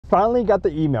finally got the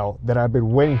email that I've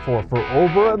been waiting for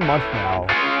over a month now.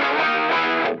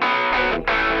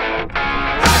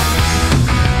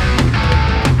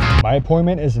 My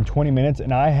appointment is in 20 minutes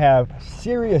and I have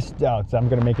serious doubts that I'm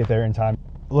gonna make it there in time.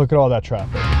 Look at all that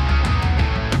traffic.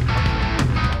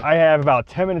 I have about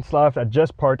 10 minutes left. I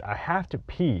just parked. I have to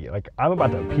pee. Like, I'm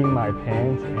about to pee my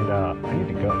pants and I need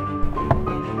to go.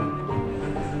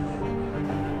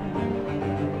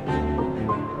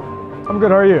 I'm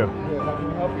good, how are you? Good, how can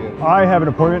I help you? I have an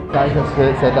appointment. Guys, just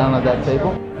sit down at that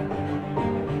table.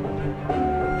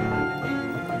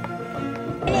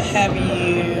 I'm gonna have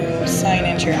you sign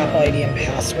into your Apple ID and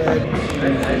password.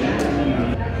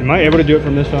 Am I able to do it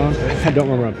from this phone? I don't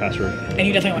remember my password. And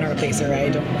you definitely want to replace it,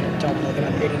 right? Don't look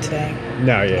at upgrading today.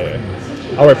 No,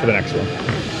 yeah. I'll wait for the next one. All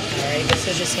right, this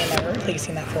is just saying that we're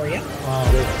replacing that for you.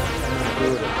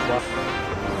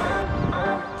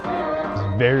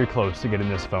 Very close to getting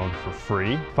this phone for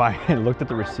free. If I had looked at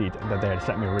the receipt that they had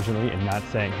sent me originally and not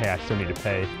saying, hey, I still need to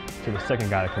pay, to the second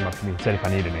guy that came up to me and said if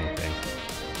I needed anything.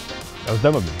 That was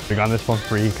dumb of me. If I got this phone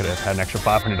free, could have had an extra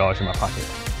 $500 in my pocket.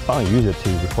 Finally use it to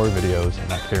record videos and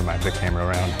not carry my big camera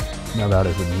around. Now that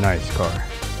is a nice car.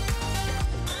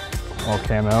 All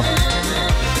camo.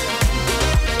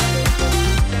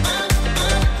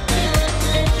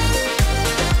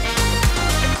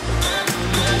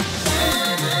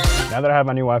 Now that I have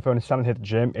my new iPhone, it's time to hit the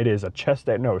gym. It is a chest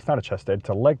day. No, it's not a chest day, it's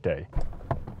a leg day.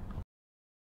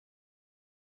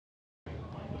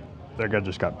 That guy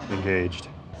just got engaged.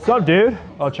 What's up, dude?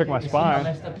 I'll check my spine.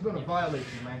 I'm gonna violate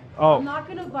you, man. Oh. I'm not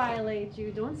gonna violate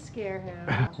you. Don't scare him.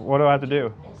 What do I have to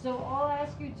do? So all I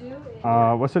ask you to do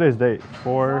is... What's today's date?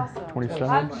 4/27?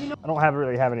 Awesome. You know, I don't have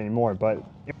really have it anymore, but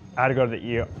I had to go to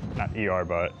the ER, not ER,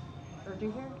 but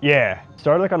urgent care? yeah.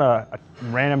 Started like on a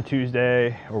random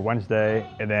Tuesday or Wednesday,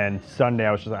 and then Sunday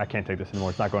I was just like, I can't take this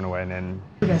anymore. It's not going away, and then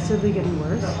Progressively getting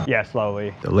worse? yeah,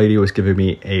 slowly. The lady was giving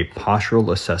me a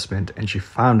postural assessment and she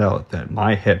found out that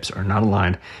my hips are not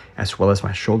aligned as well as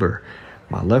my shoulder.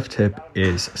 My left hip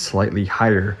is slightly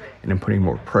higher and I'm putting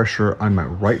more pressure on my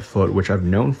right foot, which I've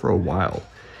known for a while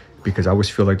because I always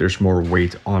feel like there's more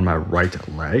weight on my right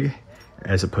leg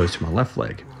as opposed to my left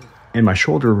leg. And my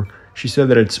shoulder, she said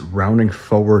that it's rounding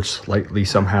forward slightly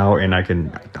somehow, and I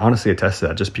can honestly attest to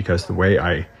that just because the way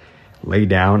I lay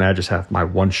down, I just have my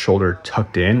one shoulder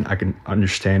tucked in. I can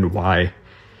understand why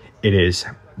it is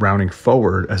rounding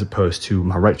forward as opposed to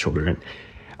my right shoulder. And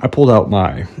I pulled out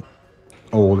my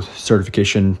old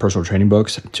certification personal training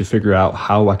books to figure out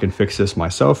how I can fix this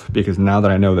myself, because now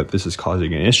that I know that this is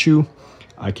causing an issue,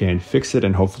 I can fix it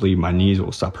and hopefully my knees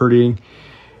will stop hurting.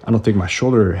 I don't think my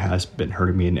shoulder has been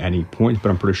hurting me in any point, but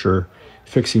I'm pretty sure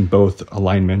fixing both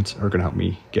alignments are going to help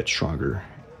me get stronger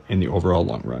in the overall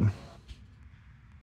long run.